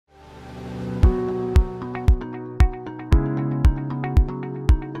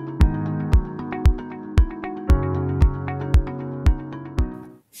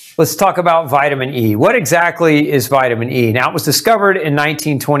Let's talk about vitamin E. What exactly is vitamin E? Now, it was discovered in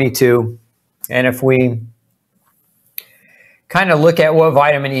 1922, and if we kind of look at what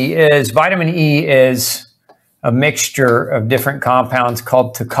vitamin E is a mixture of different compounds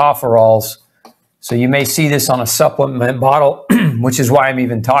called tocopherols. So you may see this on a supplement bottle, which is why I'm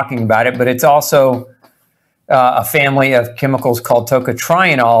even talking about it, but it's also a family of chemicals called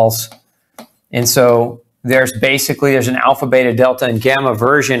tocotrienols. And so there's an alpha, beta, delta, and gamma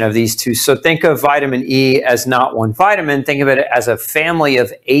version of these two. So think of vitamin E as not one vitamin. Think of it as a family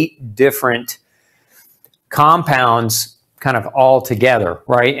of 8 different compounds kind of all together,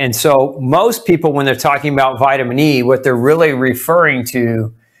 right? And so most people, when they're talking about vitamin E, what they're really referring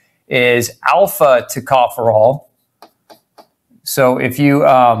to is alpha-tocopherol. So if you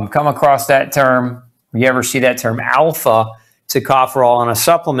come across that term, you ever see that term alpha-tocopherol on a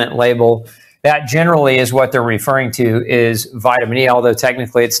supplement label, that generally is what they're referring to is vitamin E, although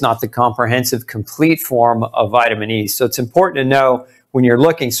technically it's not the comprehensive, complete form of vitamin E. So it's important to know when you're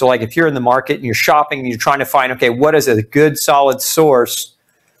looking. So like if you're in the market and you're shopping and you're trying to find, okay, what is a good solid source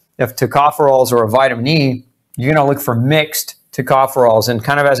of tocopherols or a vitamin E, you're going to look for mixed tocopherols. And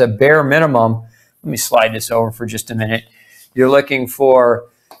kind of as a bare minimum, let me slide this over for just a minute. You're looking for,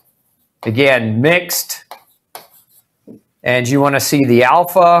 again, mixed, and you want to see the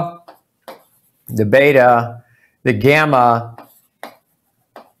alpha, the beta, the gamma,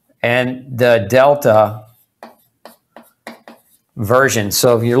 and the delta version.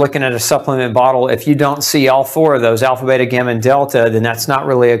 So if you're looking at a supplement bottle, if you don't see all 4 of those, alpha, beta, gamma, and delta, then that's not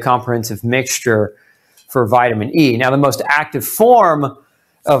really a comprehensive mixture for vitamin E. Now, the most active form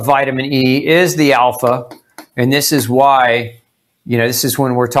of vitamin E is the alpha, and this is why, this is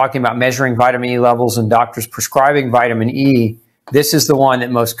when we're talking about measuring vitamin E levels and doctors prescribing vitamin E. This is the one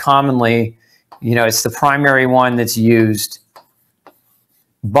that most commonly, it's the primary one that's used.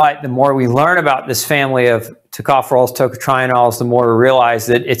 But the more we learn about this family of tocopherols, tocotrienols, the more we realize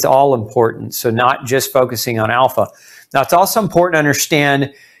that it's all important. So not just focusing on alpha. Now, it's also important to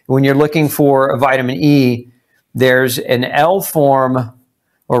understand when you're looking for a vitamin E, there's an L form,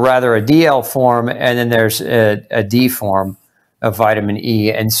 or rather a DL form, and then there's a D form of vitamin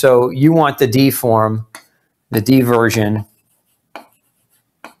E. And so you want the D form, the D version.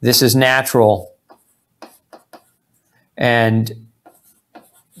 This is natural. And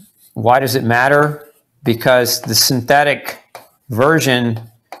why does it matter? Because the synthetic version,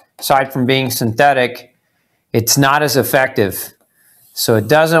 aside from being synthetic, it's not as effective. So it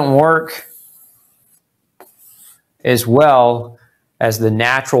doesn't work as well as the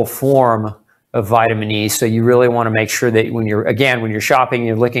natural form of vitamin E. So you really want to make sure that when you're shopping,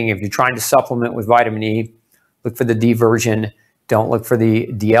 you're looking, if you're trying to supplement with vitamin E, look for the D version. Don't look for the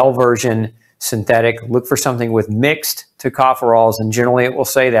DL version, synthetic. Look for something with mixed tocopherols, and generally it will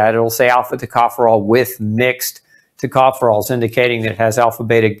say that. It'll say alpha-tocopherol with mixed tocopherols, indicating that it has alpha,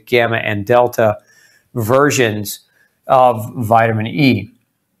 beta, gamma, and delta versions of vitamin E.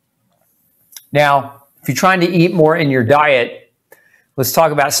 Now, if you're trying to eat more in your diet, let's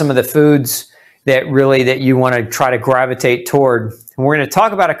talk about some of the foods that you want to try to gravitate toward. And we're going to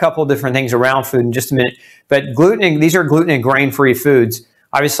talk about a couple of different things around food in just a minute. But these are gluten and grain-free foods.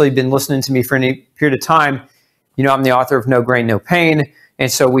 Obviously, you've been listening to me for any period of time. I'm the author of No Grain, No Pain.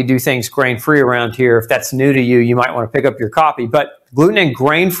 And so we do things grain-free around here. If that's new to you, you might want to pick up your copy. But gluten and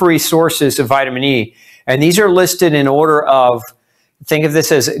grain-free sources of vitamin E. And these are listed in order of, think of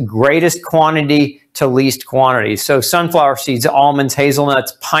this as greatest quantity to least quantity. So sunflower seeds, almonds,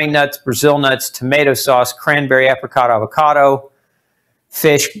 hazelnuts, pine nuts, Brazil nuts, tomato sauce, cranberry, apricot, avocado,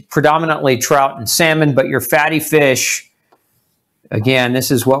 fish, predominantly trout and salmon, but your fatty fish, again,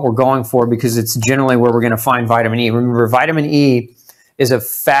 this is what we're going for because it's generally where we're going to find vitamin E. Remember, vitamin E is a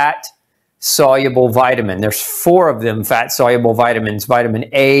fat-soluble vitamin. There's 4 of them, fat-soluble vitamins,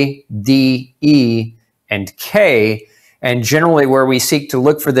 vitamin A, D, E, and K. And generally where we seek to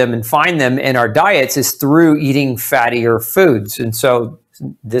look for them and find them in our diets is through eating fattier foods. And so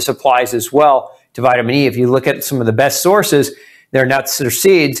this applies as well to vitamin E. If you look at some of the best sources, they're nuts or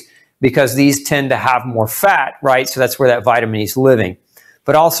seeds, because these tend to have more fat, right? So that's where that vitamin E is living.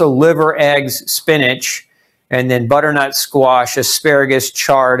 But also liver, eggs, spinach, and then butternut squash, asparagus,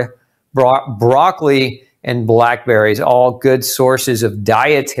 chard, broccoli, and blackberries, all good sources of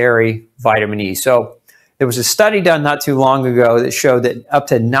dietary vitamin E. So there was a study done not too long ago that showed that up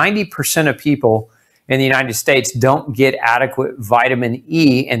to 90% of people in the United States don't get adequate vitamin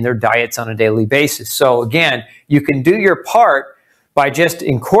E in their diets on a daily basis. So again, you can do your part by just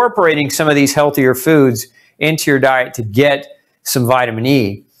incorporating some of these healthier foods into your diet to get some vitamin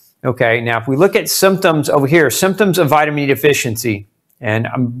E. Okay, now if we look at symptoms over here, symptoms of vitamin E deficiency,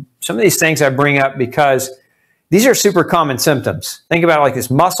 And some of these things I bring up because these are super common symptoms. Think about it like this: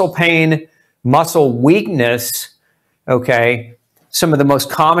 muscle pain, muscle weakness, okay? Some of the most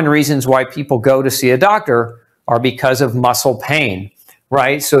common reasons why people go to see a doctor are because of muscle pain,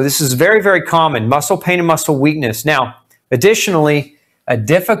 right? So this is very, very common, muscle pain and muscle weakness. Now, additionally, a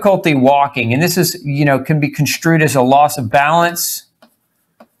difficulty walking, and this is, can be construed as a loss of balance.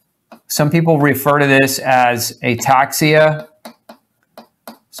 Some people refer to this as ataxia.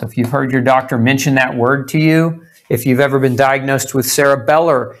 So if you've heard your doctor mention that word to you, if you've ever been diagnosed with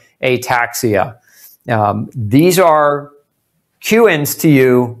cerebellar ataxia, these are cue-ins to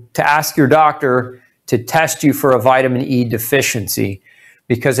you to ask your doctor to test you for a vitamin E deficiency.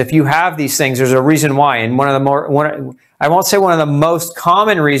 Because if you have these things, there's a reason why. And I won't say one of the most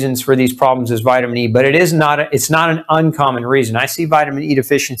common reasons for these problems is vitamin E, but it's not an uncommon reason. I see vitamin E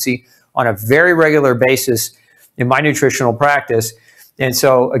deficiency on a very regular basis in my nutritional practice. And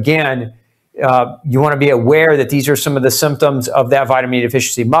so again, you want to be aware that these are some of the symptoms of that vitamin E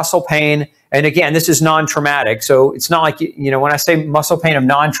deficiency. Muscle pain, and again, this is non-traumatic. So it's not like, when I say muscle pain of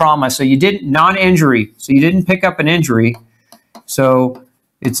non-trauma, so non-injury, so you didn't pick up an injury. So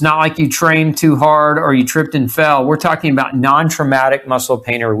it's not like you trained too hard or you tripped and fell. We're talking about non-traumatic muscle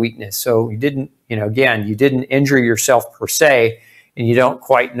pain or weakness. So you didn't, again, you didn't injure yourself per se, and you don't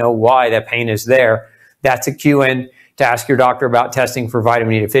quite know why that pain is there. That's a cue in to ask your doctor about testing for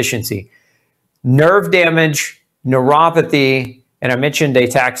vitamin E deficiency. Nerve damage, neuropathy, and I mentioned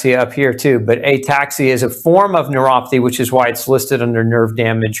ataxia up here too, but ataxia is a form of neuropathy, which is why it's listed under nerve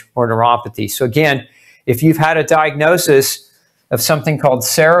damage or neuropathy. So again, if you've had a diagnosis of something called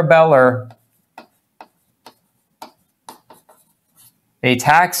cerebellar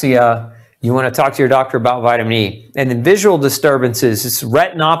ataxia, you want to talk to your doctor about vitamin E. And then visual disturbances, it's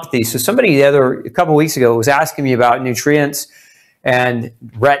retinopathy. So somebody a couple of weeks ago was asking me about nutrients and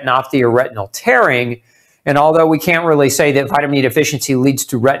retinopathy or retinal tearing. And although we can't really say that vitamin E deficiency leads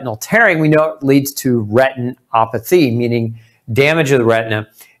to retinal tearing, we know it leads to retinopathy, meaning damage of the retina.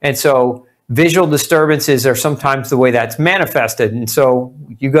 And so visual disturbances are sometimes the way that's manifested. And so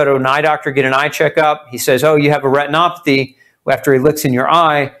you go to an eye doctor, get an eye checkup. He says, oh, you have a retinopathy. After he looks in your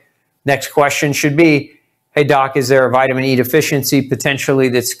eye, next question should be, hey, doc, is there a vitamin E deficiency potentially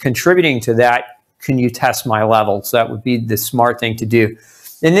that's contributing to that? Can you test my levels? That would be the smart thing to do.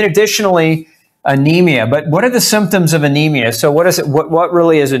 And then additionally, anemia. But what are the symptoms of anemia? So what is it? What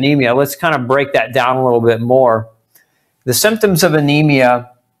really is anemia? Let's kind of break that down a little bit more. The symptoms of anemia,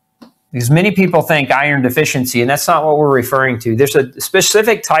 because many people think iron deficiency, and that's not what we're referring to. There's a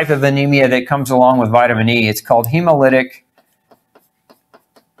specific type of anemia that comes along with vitamin E. It's called hemolytic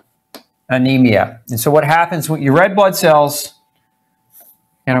anemia. And so what happens when your red blood cells,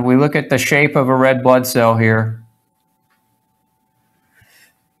 and if we look at the shape of a red blood cell here,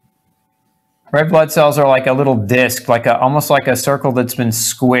 red blood cells are like a little disc, almost like a circle that's been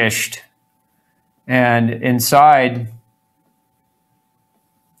squished. And inside,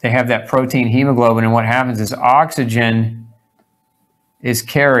 they have that protein hemoglobin, and what happens is oxygen is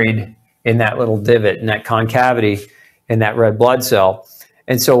carried in that little divot, in that concavity, in that red blood cell.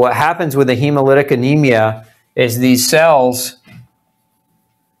 And so what happens with the hemolytic anemia is these cells,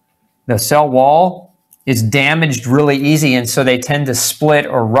 the cell wall is damaged really easy, and so they tend to split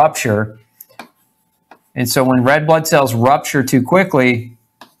or rupture. And so when red blood cells rupture too quickly,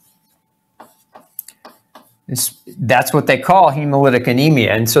 that's what they call hemolytic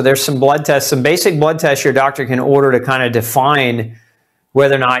anemia. And so there's some blood tests, some basic blood tests your doctor can order to kind of define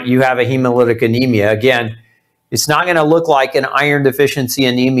whether or not you have a hemolytic anemia. Again, it's not going to look like an iron deficiency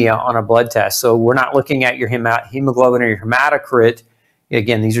anemia on a blood test. So we're not looking at your hemoglobin or your hematocrit.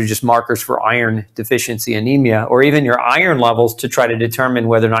 Again, these are just markers for iron deficiency anemia, or even your iron levels to try to determine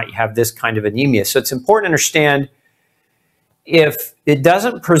whether or not you have this kind of anemia. So it's important to understand, if it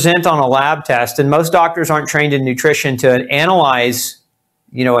doesn't present on a lab test, and most doctors aren't trained in nutrition to analyze,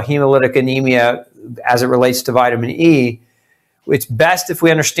 a hemolytic anemia as it relates to vitamin E, it's best if we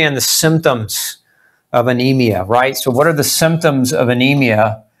understand the symptoms of anemia, right? So what are the symptoms of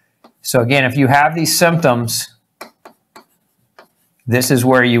anemia? So again, if you have these symptoms, this is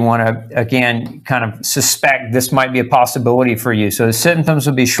where you want to, again, kind of suspect this might be a possibility for you. So the symptoms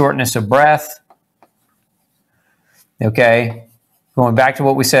would be shortness of breath. Okay, going back to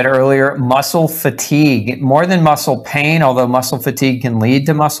what we said earlier, muscle fatigue, more than muscle pain, although muscle fatigue can lead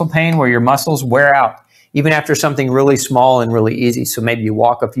to muscle pain, where your muscles wear out, even after something really small and really easy. So maybe you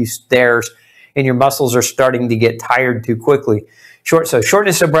walk a few stairs and your muscles are starting to get tired too quickly. So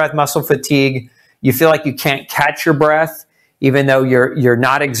shortness of breath, muscle fatigue, you feel like you can't catch your breath, even though you're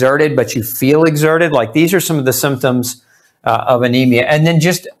not exerted, but you feel exerted. Like, these are some of the symptoms of anemia. And then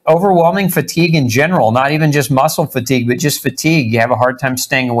just overwhelming fatigue in general, not even just muscle fatigue, but just fatigue. You have a hard time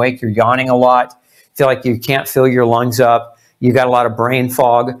staying awake. You're yawning a lot. Feel like you can't fill your lungs up. You got a lot of brain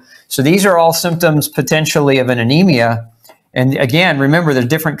fog. So these are all symptoms potentially of an anemia. And again, remember, there's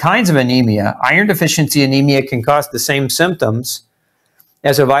different kinds of anemia. Iron deficiency anemia can cause the same symptoms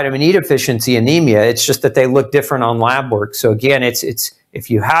as a vitamin E deficiency anemia. It's just that they look different on lab work. So again, it's if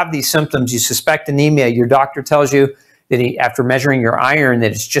you have these symptoms, you suspect anemia, your doctor tells you that after measuring your iron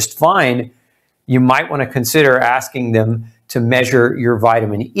that it's just fine, you might want to consider asking them to measure your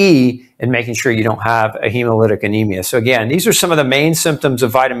vitamin E and making sure you don't have a hemolytic anemia. So again, these are some of the main symptoms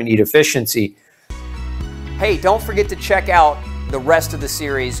of vitamin E deficiency. Hey, don't forget to check out the rest of the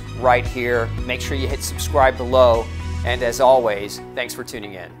series right here. Make sure you hit subscribe below. And as always, thanks for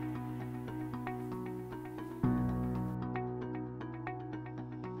tuning in.